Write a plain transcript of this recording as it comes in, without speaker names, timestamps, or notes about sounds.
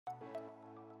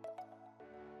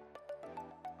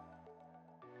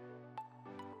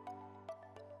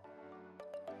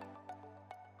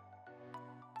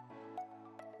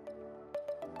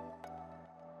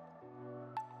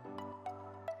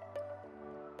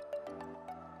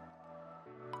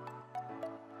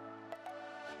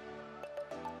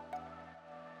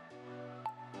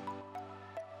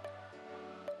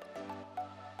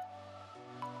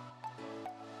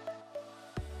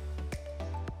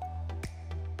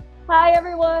Hi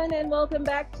everyone, and welcome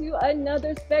back to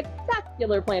another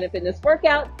spectacular Planet Fitness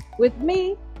workout with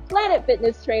me, Planet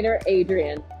Fitness trainer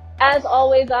Adrienne. As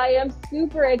always, I am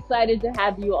super excited to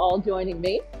have you all joining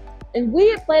me. And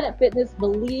we at Planet Fitness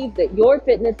believe that your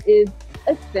fitness is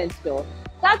essential.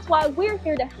 That's why we're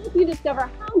here to help you discover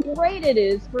how great it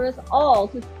is for us all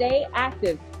to stay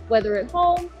active, whether at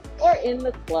home or in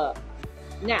the club.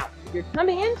 Now, if you're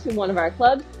coming into one of our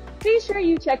clubs, be sure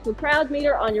you check the crowd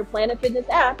meter on your Planet Fitness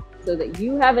app so that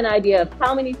you have an idea of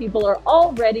how many people are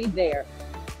already there.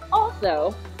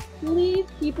 Also, please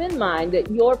keep in mind that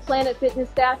your Planet Fitness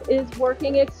staff is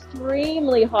working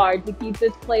extremely hard to keep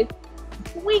this place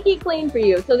squeaky clean for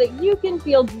you so that you can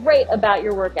feel great about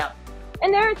your workout.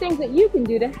 And there are things that you can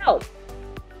do to help.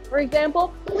 For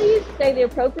example, please stay the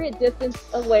appropriate distance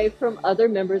away from other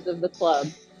members of the club.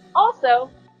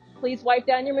 Also, please wipe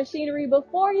down your machinery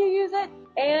before you use it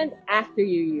and after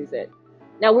you use it.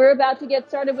 Now we're about to get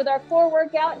started with our core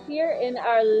workout here in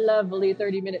our lovely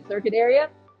 30-minute circuit area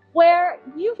where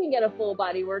you can get a full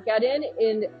body workout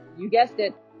in, you guessed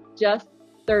it, just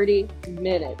 30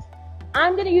 minutes.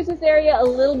 I'm going to use this area a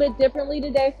little bit differently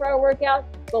today for our workout,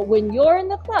 but when you're in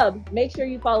the club, make sure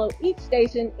you follow each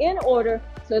station in order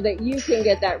so that you can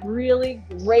get that really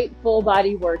great full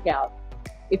body workout.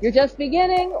 If you're just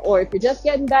beginning or if you're just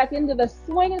getting back into the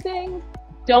swing of things,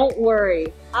 don't worry.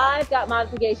 I've got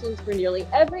modifications for nearly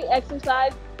every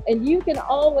exercise, and you can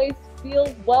always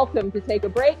feel welcome to take a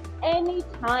break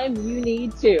anytime you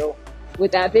need to.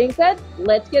 With that being said,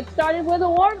 let's get started with a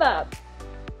warm-up.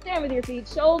 Stand with your feet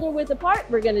shoulder width apart.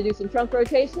 We're going to do some trunk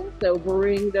rotations, so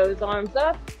bring those arms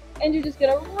up, and you're just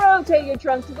going to rotate your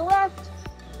trunk to the left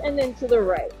and then to the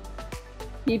right.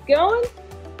 Keep going.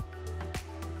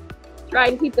 Try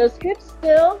and keep those hips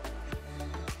still.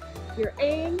 Your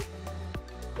aim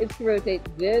is to rotate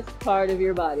this part of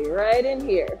your body right in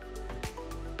here.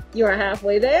 You are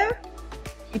halfway there.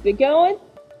 Keep it going.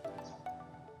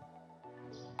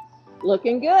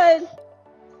 Looking good.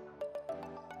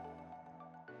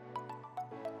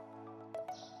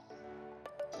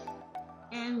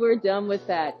 And we're done with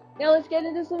that. Now let's get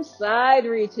into some side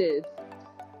reaches.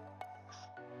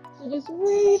 So just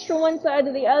reach from one side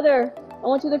to the other. I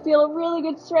want you to feel a really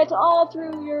good stretch all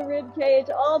through your rib cage,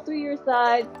 all through your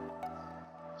side.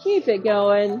 Keep it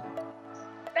going.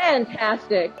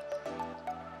 Fantastic.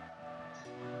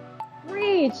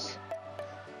 Reach.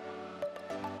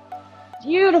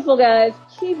 Beautiful, guys.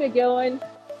 Keep it going.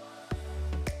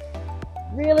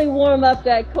 Really warm up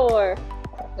that core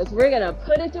because we're going to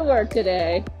put it to work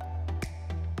today.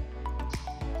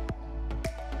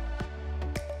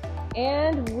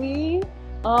 And we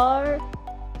are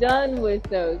done with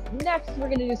those. Next, we're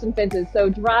going to do some fences. So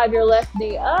drive your left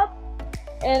knee up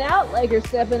and out like you're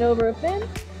stepping over a fence.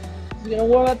 You're going to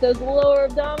warm up those lower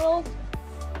abdominals.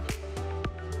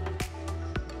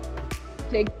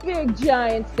 Take big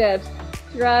giant steps.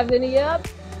 Drive the knee up,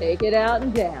 take it out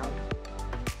and down.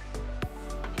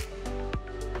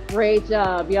 Great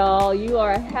job, y'all. You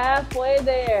are halfway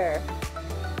there.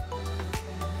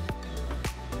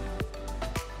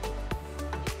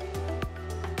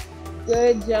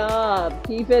 Good job.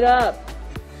 Keep it up.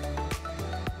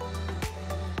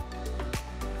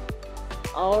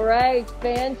 All right,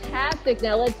 fantastic.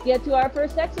 Now let's get to our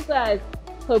first exercise.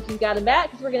 Hope you've got a mat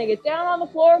because we're going to get down on the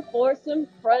floor for some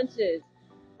crunches.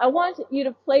 I want you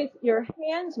to place your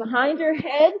hands behind your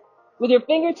head with your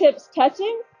fingertips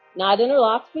touching, not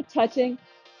interlocked, but touching,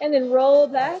 and then roll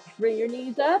back, bring your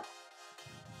knees up,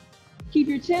 keep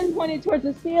your chin pointed towards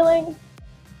the ceiling,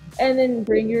 and then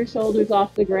bring your shoulders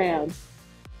off the ground.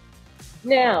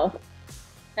 Now,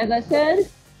 as I said,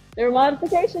 there are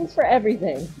modifications for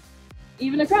everything,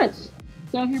 even a crunch.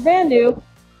 So if you're brand new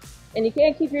and you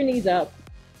can't keep your knees up,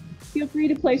 feel free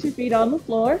to place your feet on the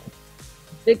floor.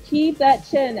 But keep that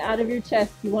chin out of your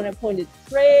chest. You want it pointed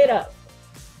straight up.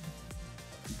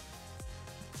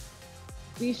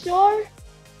 Be sure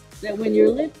that when you're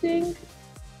lifting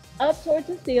up towards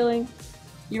the ceiling,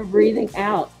 you're breathing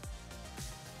out.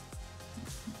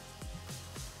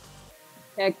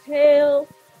 Exhale,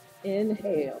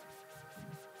 inhale.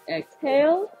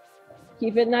 Exhale,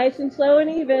 keep it nice and slow and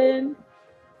even.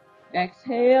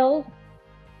 Exhale,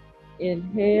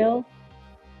 inhale.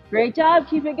 Great job,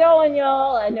 keep it going,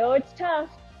 y'all. I know it's tough.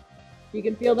 If you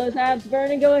can feel those abs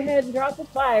burning, go ahead and drop a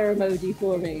fire emoji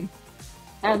for me.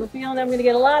 I have a feeling I'm gonna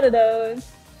get a lot of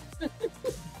those.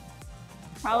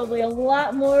 Probably a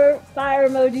lot more fire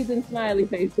emojis than smiley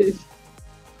faces.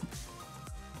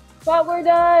 But we're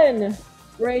done.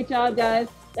 Great job, guys.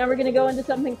 Now we're gonna go into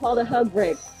something called a hug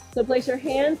break. So place your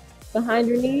hands behind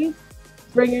your knees,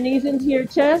 bring your knees into your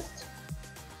chest,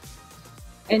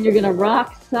 And you're gonna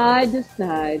rock side to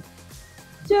side,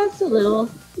 just a little,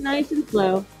 nice and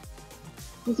slow.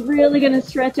 It's really gonna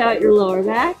stretch out your lower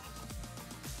back.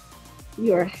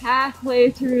 You are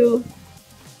halfway through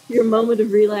your moment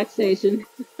of relaxation.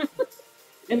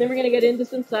 And then we're gonna get into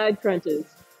some side crunches.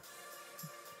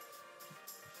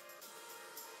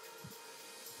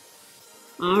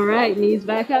 All right, knees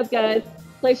back up, guys.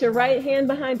 Place your right hand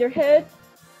behind your head.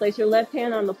 Place your left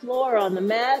hand on the floor or on the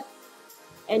mat.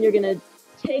 And you're gonna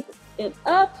take it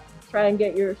up. Try and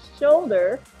get your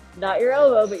shoulder, not your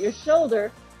elbow, but your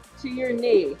shoulder to your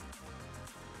knee.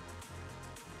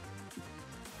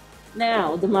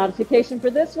 Now, the modification for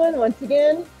this one, once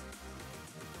again,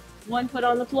 one foot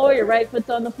on the floor, your right foot's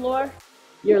on the floor.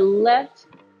 Your left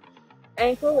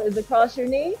ankle is across your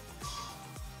knee.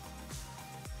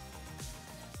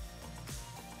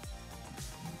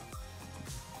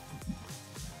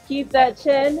 Keep that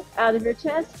chin out of your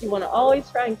chest. You want to always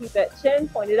try and keep that chin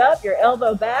pointed up, your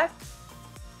elbow back.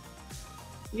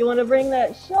 You want to bring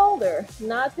that shoulder,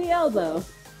 not the elbow,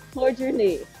 towards your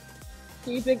knee.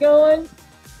 Keep it going.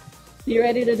 You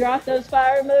ready to drop those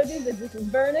fire emojis if this is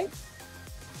burning?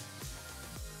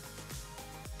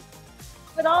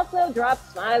 But also drop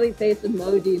smiley face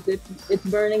emojis if it's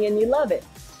burning and you love it.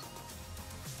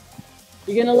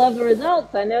 You're going to love the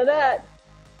results, I know that.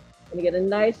 Going to get a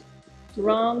nice,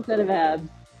 strong set of abs.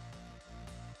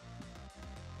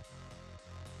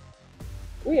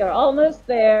 We are almost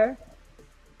there.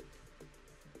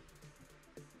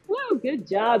 Woo, good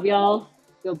job, y'all.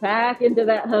 Go back into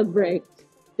that hug break.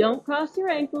 Don't cross your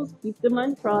ankles. Keep them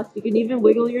uncrossed. You can even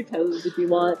wiggle your toes if you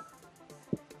want.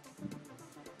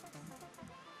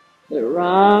 But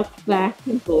rock back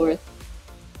and forth.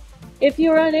 If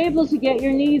you're unable to get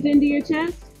your knees into your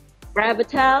chest, grab a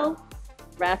towel,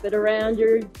 wrap it around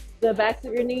the backs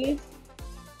of your knees,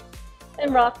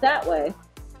 and rock that way.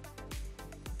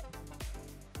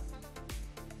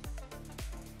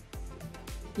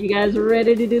 You guys are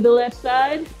ready to do the left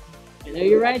side? I know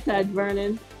your right side's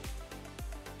burning.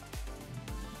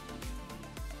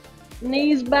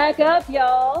 Knees back up,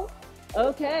 y'all.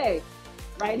 Okay.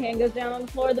 Right hand goes down on the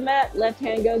floor of the mat. Left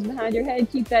hand goes behind your head.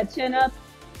 Keep that chin up.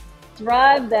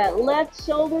 Drive that left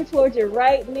shoulder towards your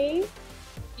right knee.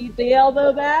 Keep the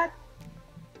elbow back.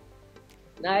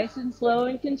 Nice and slow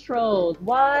and controlled.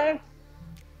 Why?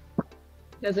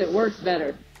 Because it works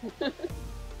better. If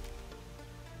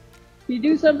you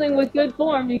do something with good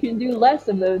form, you can do less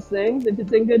of those things if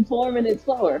it's in good form and it's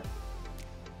slower.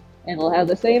 And it'll have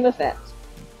the same effect.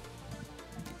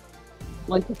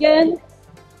 Once again,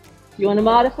 if you want to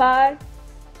modify,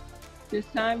 this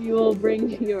time you will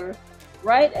bring your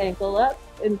right ankle up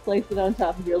and place it on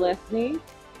top of your left knee.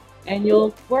 And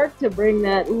you'll work to bring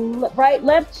that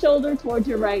left shoulder towards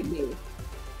your right knee.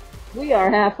 We are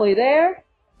halfway there.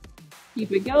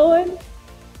 Keep it going.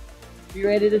 You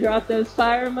ready to drop those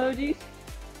fire emojis?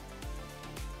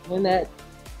 When that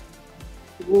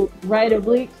right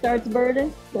oblique starts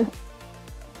burning.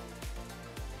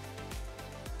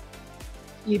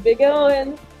 Keep it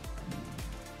going.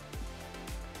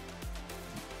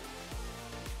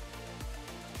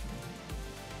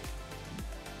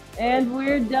 And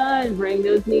we're done. Bring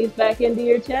those knees back into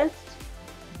your chest.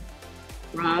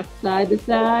 Rock side to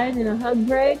side in a hug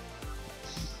break.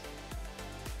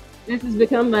 This has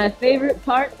become my favorite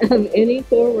part of any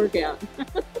core workout.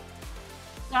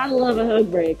 Gotta love a hug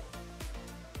break.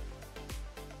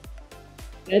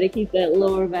 Gotta keep that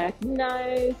lower back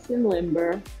nice and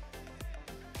limber.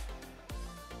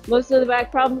 Most of the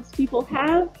back problems people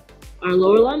have are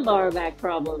lower lumbar back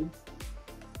problems.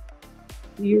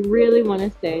 You really want to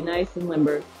stay nice and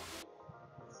limber.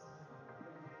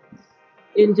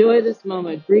 Enjoy this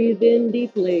moment. Breathe in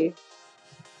deeply.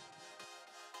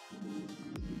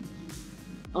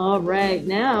 All right,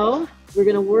 now we're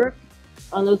going to work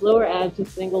on those lower abs with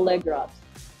single leg drops.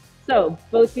 So,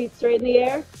 both feet straight in the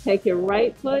air. Take your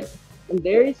right foot and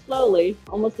very slowly,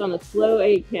 almost on a slow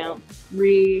 8 count.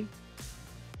 3,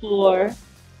 4,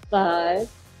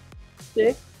 5,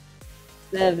 6,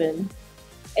 7,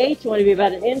 8. You want to be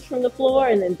about an inch from the floor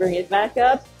and then bring it back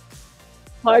up.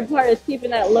 Hard part is keeping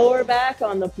that lower back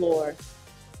on the floor.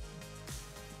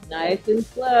 Nice and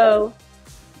slow.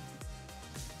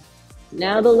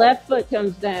 Now the left foot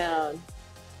comes down.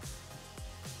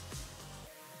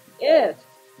 If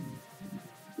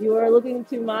you are looking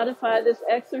to modify this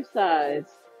exercise,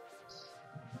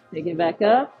 take it back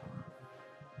up.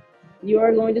 You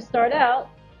are going to start out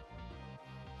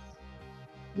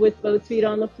with both feet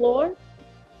on the floor.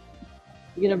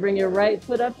 You're going to bring your right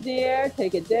foot up in the air,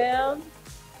 take it down.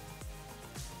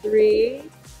 3,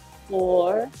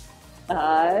 4,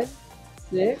 5,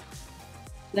 6,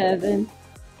 7,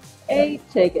 8.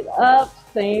 Take it up.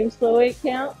 Same slow 8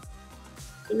 count.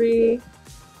 3,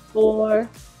 4,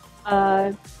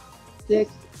 5,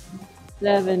 6,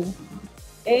 7,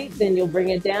 8. Then you'll bring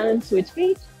it down and switch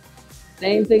feet.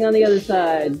 Same thing on the other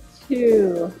side.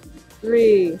 2,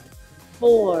 3,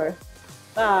 4,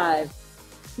 5,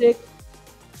 6,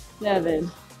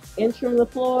 7. Inch from the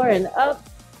floor and up.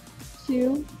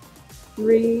 2,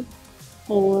 3,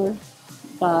 4,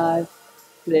 5,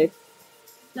 6,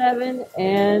 7,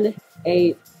 and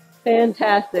 8.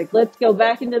 Fantastic. Let's go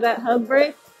back into that hug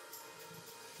break.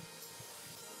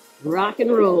 Rock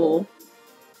and roll.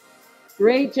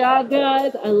 Great job,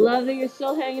 guys. I love that you're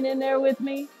still hanging in there with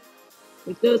me.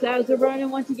 If those abs are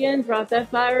burning, once again, drop that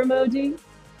fire emoji.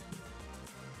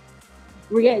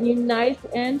 We're getting you nice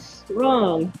and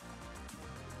strong.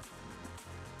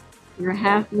 We're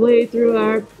halfway through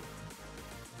our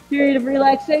period of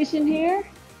relaxation here.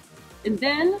 And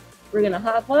then we're going to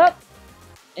hop up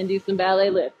and do some ballet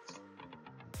lifts.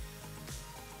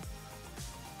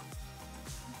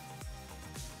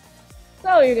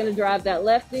 So you're going to drive that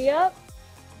left knee up.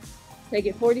 Take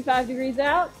it 45 degrees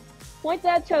out. Point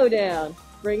that toe down.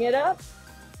 Bring it up,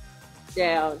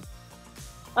 down,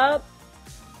 up,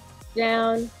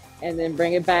 down, and then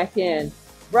bring it back in.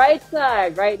 Right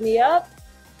side, right knee up.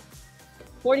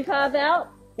 45 out.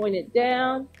 Point it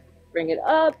down. Bring it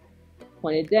up.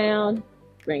 Point it down.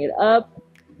 Bring it up.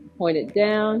 Point it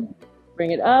down.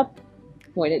 Bring it up.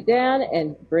 Point it down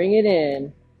and bring it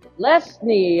in. Left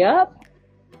knee up.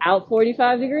 Out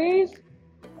 45 degrees.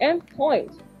 And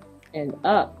point. And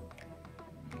up.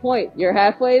 Point. You're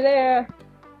halfway there.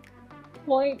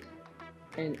 Point.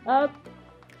 And up.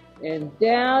 And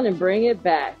down. And bring it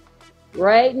back.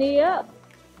 Right knee up.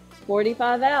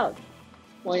 45 out.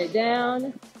 Point it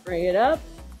down. Bring it up.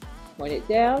 Point it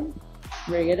down.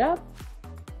 Bring it up.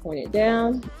 Point it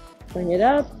down. Bring it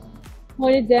up.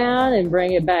 Point it down and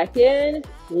bring it back in.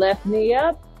 Left knee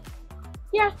up.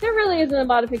 Yeah, there really isn't a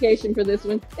modification for this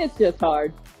one. It's just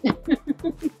hard.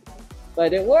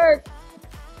 But it works.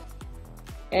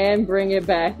 And bring it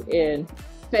back in.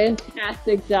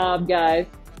 Fantastic job, guys.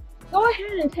 Go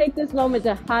ahead and take this moment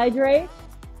to hydrate.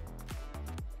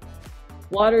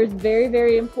 Water is very,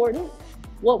 very important.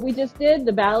 What we just did,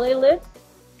 the ballet lifts,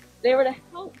 they were to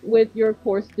help with your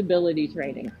core stability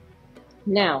training.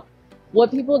 Now, what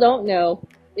people don't know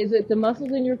is that the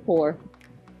muscles in your core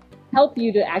help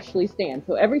you to actually stand.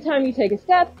 So every time you take a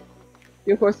step,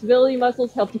 your core stability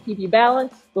muscles help to keep you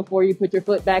balanced before you put your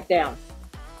foot back down.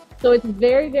 So it's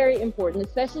very, very important,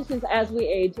 especially since as we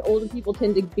age, older people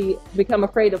tend to become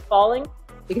afraid of falling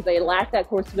because they lack that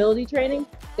core stability training,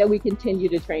 that we continue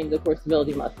to train the core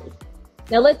stability muscles.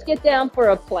 Now let's get down for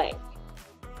a plank.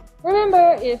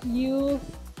 Remember, if you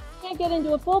can't get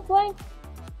into a full plank,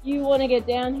 you want to get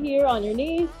down here on your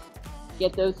knees,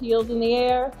 get those heels in the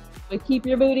air, but keep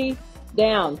your booty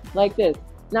down like this.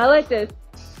 Not like this,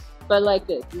 but like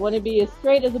this. You want to be as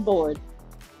straight as a board.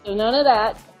 So none of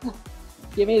that.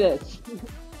 Give me this.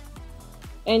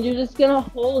 And you're just going to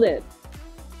hold it.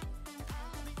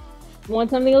 You want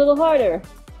something a little harder?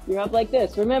 You're up like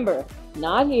this. Remember,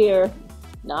 not here,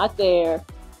 not there.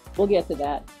 We'll get to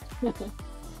that.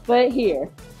 But here.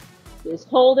 Just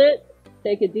hold it.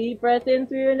 Take a deep breath in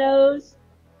through your nose.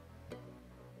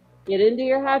 Get into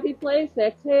your happy place.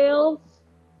 Exhale.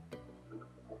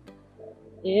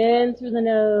 In through the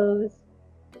nose.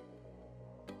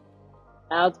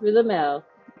 Out through the mouth.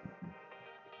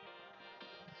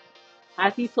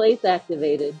 Happy place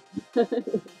activated.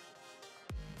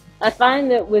 I find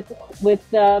that with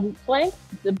planks,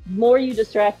 the more you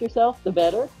distract yourself, the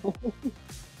better.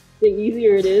 The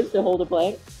easier it is to hold a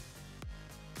plank.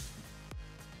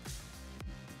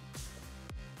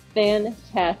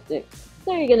 Fantastic.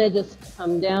 So you're going to just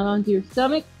come down onto your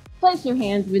stomach, place your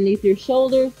hands beneath your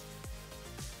shoulders,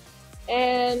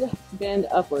 and bend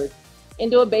upward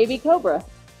into a baby cobra.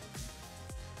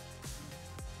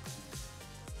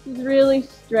 Just really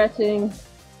stretching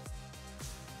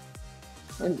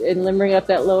and limbering up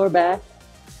that lower back.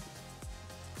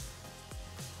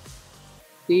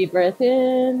 Deep breath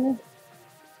in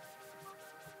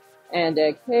and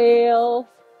exhale.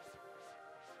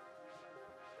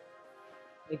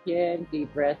 Again,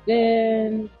 deep breath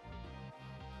in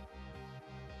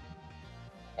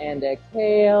and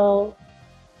exhale.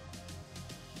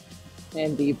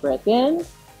 And deep breath in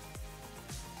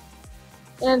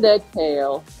and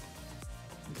exhale.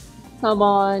 Come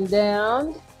on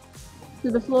down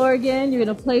to the floor again. You're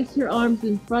going to place your arms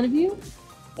in front of you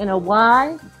in a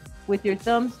Y with your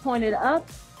thumbs pointed up.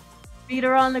 Feet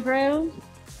are on the ground.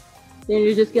 Then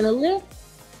you're just going to lift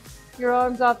your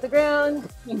arms off the ground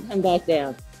and come back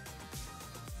down.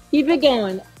 Keep it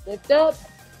going. Lift up.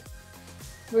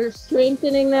 We're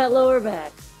strengthening that lower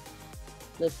back.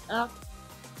 Lift up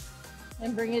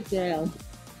and bring it down.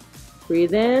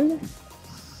 Breathe in.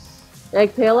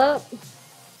 Exhale up.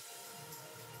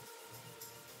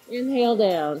 Inhale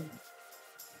down.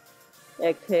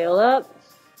 Exhale up.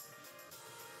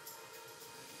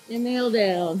 Inhale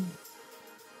down.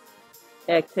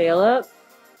 Exhale up.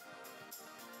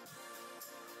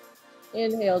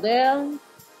 Inhale down.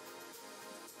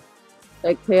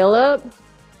 Exhale up.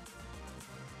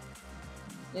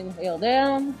 Inhale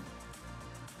down.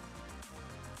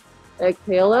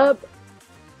 Exhale up.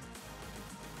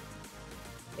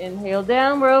 Inhale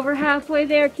down. We're over halfway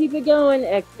there. Keep it going.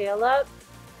 Exhale up.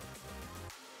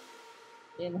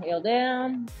 Inhale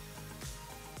down.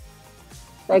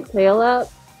 Exhale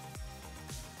up.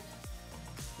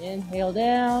 Inhale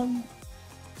down.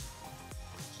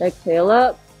 Exhale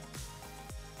up.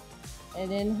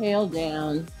 And inhale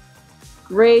down.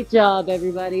 Great job,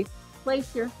 everybody.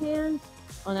 Place your hands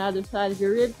on either side of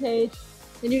your rib cage,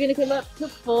 and you're going to come up to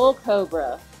full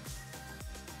cobra.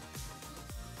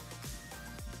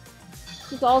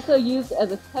 This is also used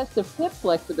as a test of hip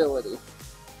flexibility.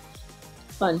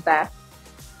 Fun fact.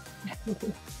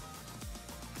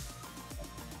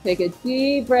 Take a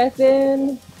deep breath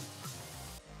in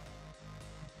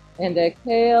and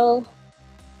exhale.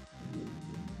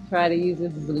 Try to use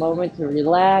this as a moment to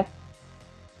relax.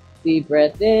 Deep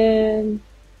breath in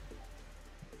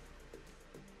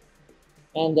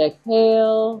and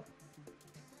exhale.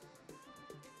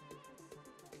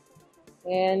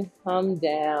 And come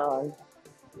down.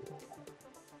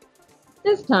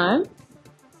 This time,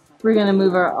 we're going to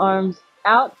move our arms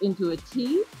out into a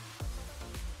T.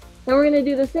 And we're going to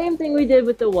do the same thing we did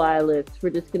with the Y lift.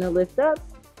 We're just going to lift up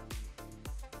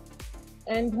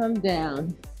and come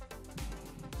down.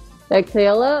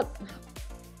 Exhale up.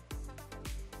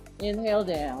 Inhale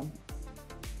down.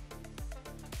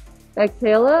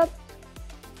 Exhale up.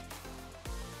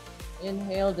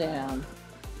 Inhale down.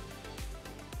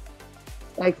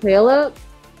 Exhale up.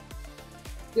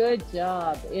 Good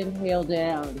job. Inhale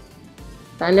down.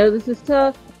 I know this is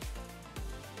tough.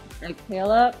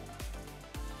 Exhale up.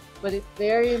 But it's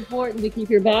very important to keep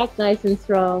your back nice and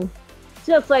strong.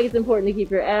 Just like it's important to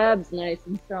keep your abs nice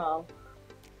and strong.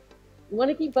 You want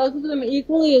to keep both of them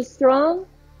equally as strong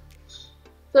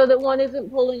so that one isn't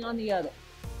pulling on the other.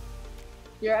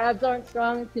 If your abs aren't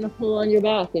strong, it's going to pull on your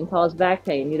back and cause back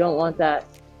pain. You don't want that.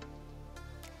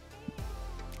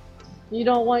 You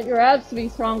don't want your abs to be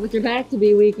strong but your back to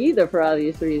be weak either, for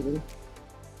obvious reasons.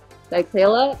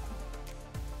 Exhale up.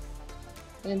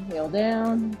 Inhale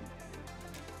down.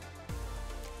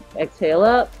 Exhale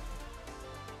up.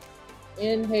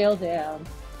 Inhale down.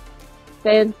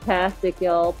 Fantastic,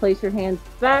 y'all. Place your hands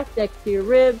back next to your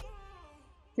ribs.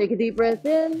 Take a deep breath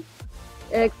in.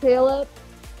 Exhale up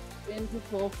into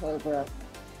full cobra.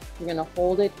 You're going to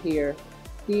hold it here.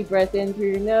 Deep breath in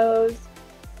through your nose.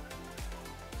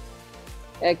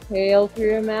 Exhale through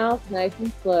your mouth, nice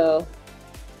and slow.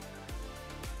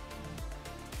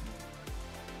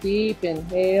 Deep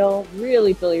inhale.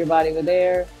 Really fill your body with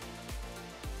air.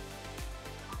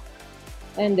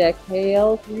 And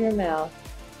exhale through your mouth.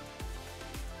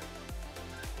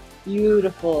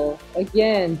 Beautiful.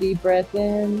 Again, deep breath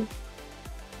in.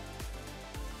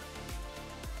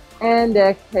 And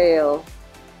exhale.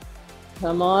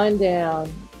 Come on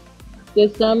down.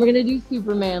 This time we're going to do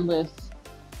Superman lifts.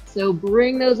 So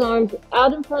bring those arms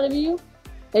out in front of you.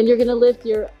 And you're going to lift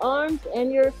your arms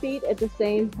and your feet at the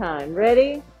same time.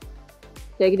 Ready?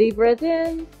 Take a deep breath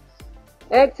in.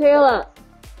 Exhale up.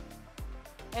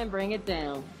 And bring it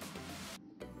down.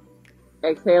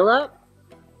 Exhale up.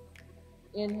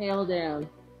 Inhale down.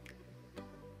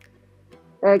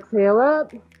 Exhale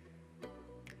up.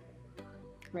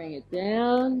 Bring it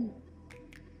down.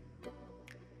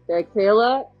 Exhale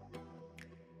up.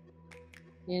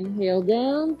 Inhale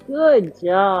down. Good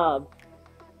job.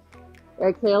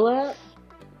 Exhale up.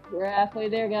 We're halfway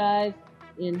there, guys.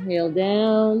 Inhale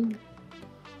down.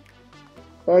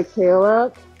 Exhale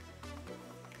up.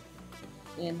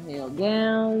 Inhale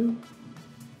down.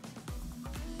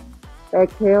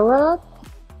 Exhale up.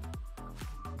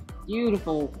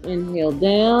 Beautiful. Inhale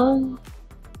down.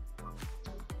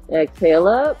 Exhale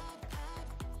up.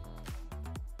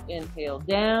 Inhale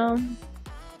down.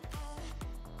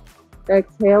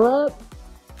 Exhale up.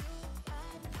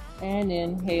 And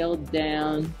inhale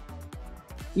down.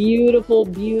 Beautiful,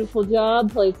 beautiful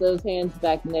job. Place those hands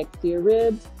back next to your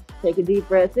ribs. Take a deep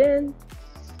breath in.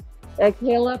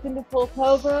 Exhale up into full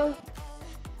cobra.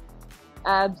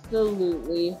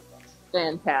 Absolutely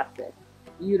fantastic.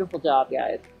 Beautiful job,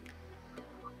 guys.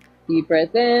 Deep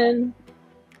breath in.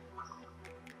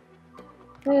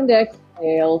 And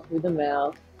exhale through the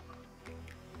mouth.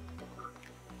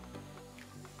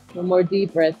 One more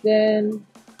deep breath in.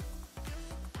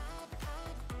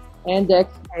 And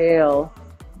exhale.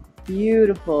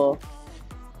 Beautiful.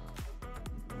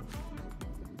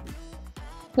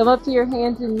 Come up to your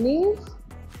hands and knees.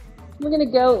 We're going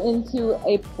to go into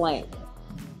a plank.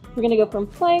 We're going to go from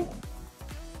plank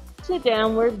to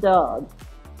downward dog.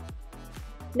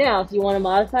 Now, if you want to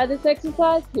modify this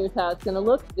exercise, here's how it's going to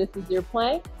look. This is your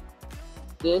plank.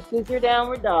 This is your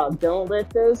downward dog. Don't let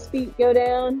those feet go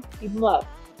down. Keep them up.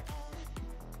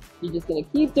 You're just going to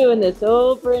keep doing this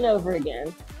over and over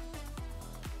again.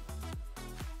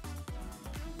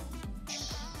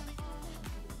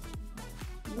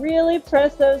 Really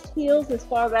press those heels as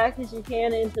far back as you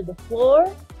can into the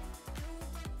floor.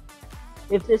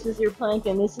 If this is your plank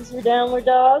and this is your downward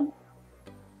dog.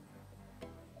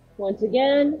 Once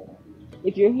again,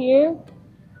 if you're here,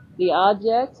 the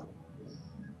object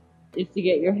is to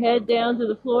get your head down to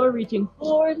the floor, reaching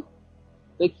forward,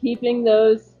 but keeping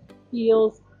those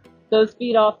heels, those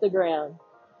feet off the ground.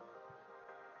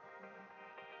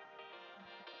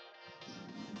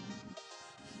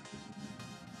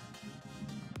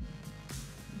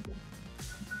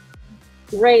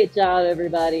 Great job,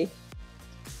 everybody.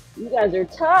 You guys are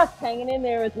tough hanging in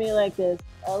there with me like this.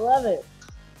 I love it.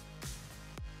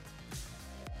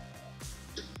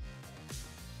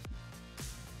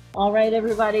 All right,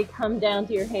 everybody, come down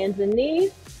to your hands and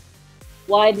knees.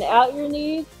 Widen out your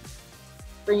knees.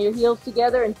 Bring your heels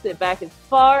together and sit back as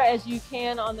far as you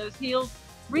can on those heels,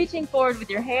 reaching forward with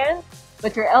your hands,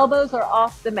 but your elbows are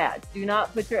off the mat. Do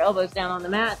not put your elbows down on the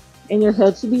mat, and your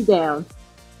head should be down.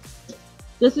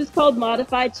 This is called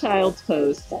modified child's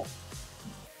pose.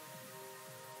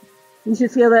 You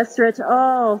should feel that stretch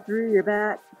all through your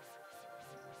back.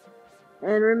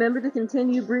 And remember to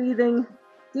continue breathing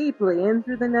deeply in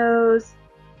through the nose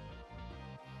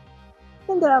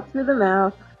and out through the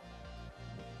mouth.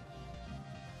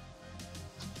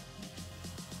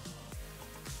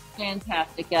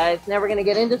 Fantastic, guys. Now we're going to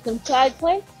get into some side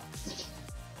planks.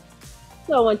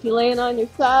 So once you're laying on your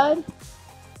side,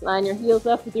 line your heels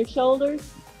up with your shoulders.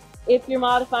 If you're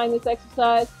modifying this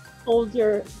exercise, hold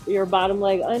your bottom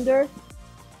leg under,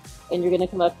 and you're going to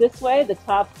come up this way. The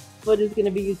top foot is going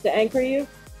to be used to anchor you.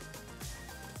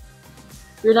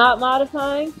 If you're not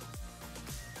modifying,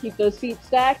 keep those feet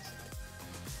stacked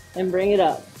and bring it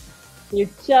up. You're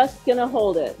just going to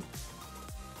hold it.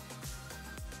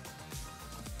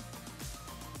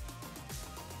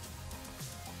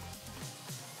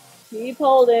 Keep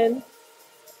holding.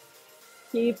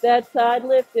 Keep that side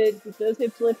lifted. Keep those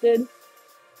hips lifted.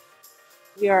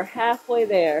 We are halfway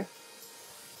there.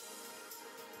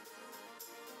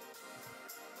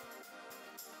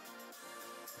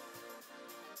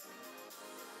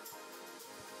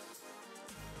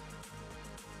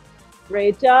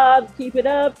 Great job. Keep it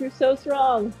up. You're so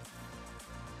strong.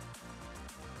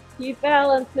 Keep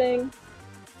balancing.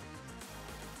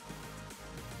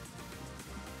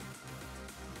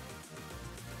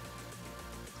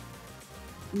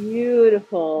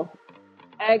 Beautiful.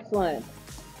 Excellent.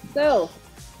 So,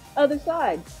 other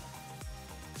side.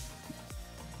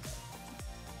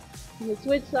 You can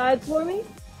switch sides for me.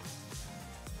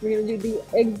 We're going to do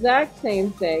the exact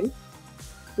same thing.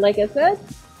 Like I said,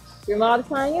 if you're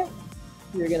modifying it,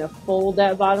 you're going to fold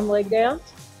that bottom leg down,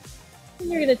 and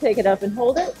you're going to take it up and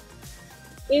hold it.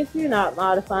 If you're not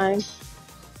modifying,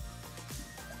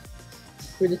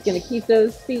 we're just going to keep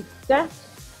those feet stacked,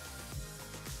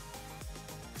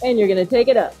 and you're going to take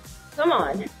it up. Come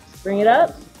on, bring it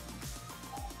up.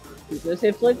 Keep those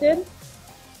hips lifted.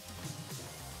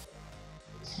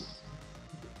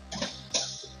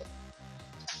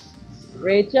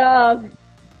 Great job.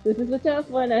 This is a tough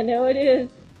one, I know it is.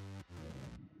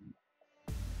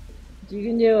 But you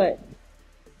can do it.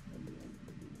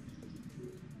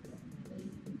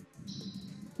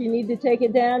 If you need to take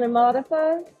it down and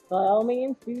modify, by all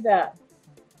means, do that.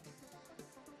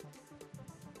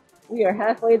 We are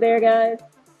halfway there, guys.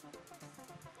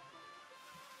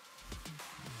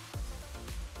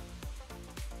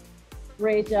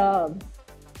 Great job.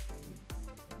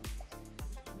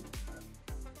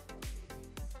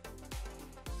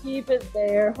 Keep it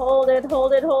there. Hold it,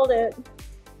 hold it, hold it.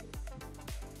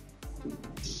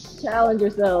 Challenge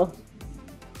yourself.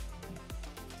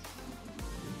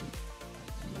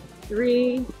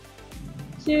 3,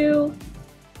 2,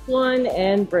 1,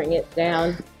 and bring it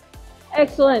down.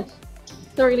 Excellent.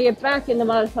 So we're going to get back into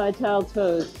modified child's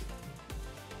pose.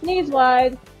 Knees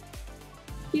wide,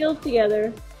 heels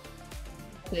together,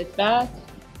 sit back,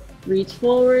 reach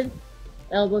forward,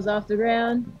 elbows off the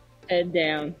ground, head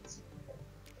down.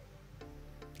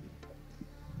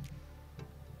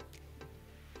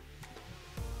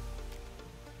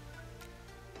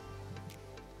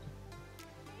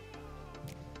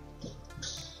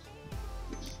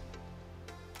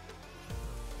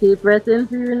 Deep breath in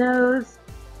through your nose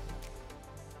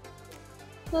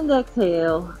and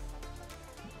exhale.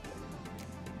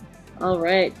 All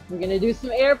right, we're gonna do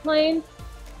some airplanes.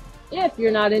 If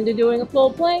you're not into doing a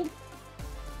full plank,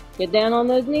 get down on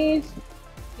those knees,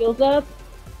 heels up,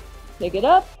 pick it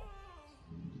up,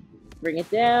 bring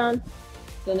it down,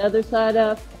 the other side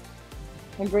up,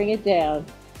 and bring it down.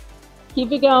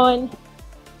 Keep it going.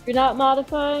 If you're not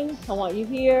modifying, I want you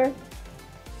here.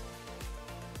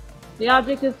 The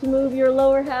object is to move your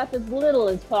lower half as little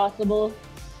as possible.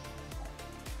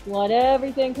 You want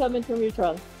everything coming from your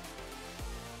trunk.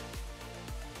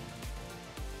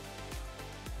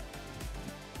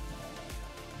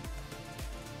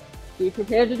 Be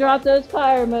prepared to drop those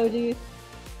fire emojis.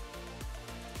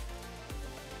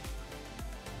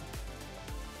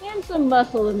 And some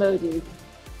muscle emojis.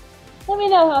 Let me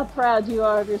know how proud you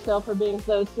are of yourself for being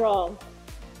so strong.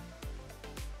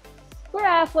 We're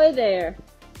halfway there.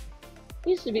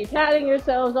 You should be patting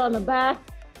yourselves on the back,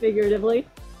 figuratively,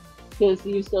 because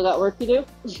you've still got work to do.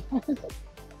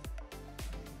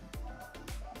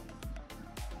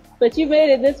 But you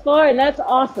made it this far, and that's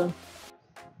awesome.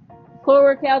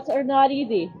 Core workouts are not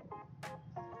easy,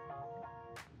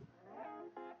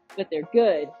 but they're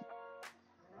good.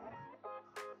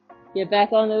 Get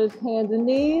back on those hands and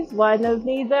knees, widen those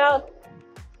knees out,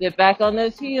 get back on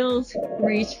those heels,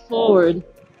 reach forward.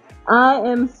 I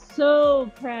am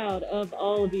so proud of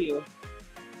all of you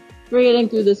for getting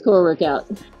through this core workout.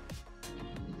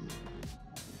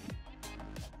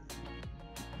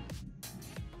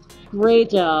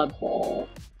 Great job.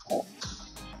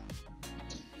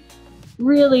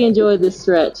 Really enjoy this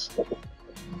stretch.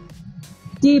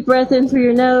 Deep breath in through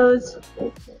your nose.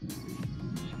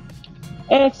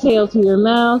 Exhale through your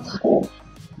mouth.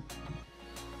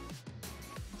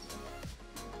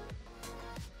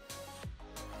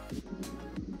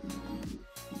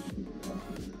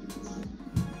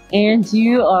 And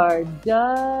you are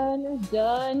done,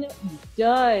 done,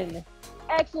 done.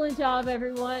 Excellent job,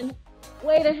 everyone.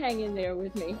 Way to hang in there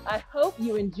with me. I hope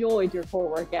you enjoyed your core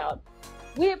workout.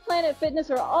 We at Planet Fitness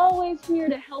are always here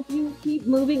to help you keep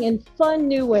moving in fun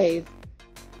new ways.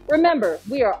 Remember,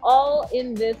 we are all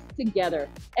in this together,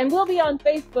 and we'll be on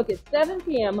Facebook at 7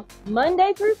 p.m.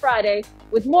 Monday through Friday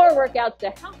with more workouts to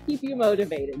help keep you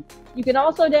motivated. You can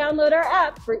also download our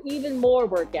app for even more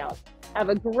workouts. Have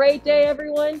a great day,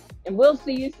 everyone, and we'll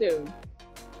see you soon.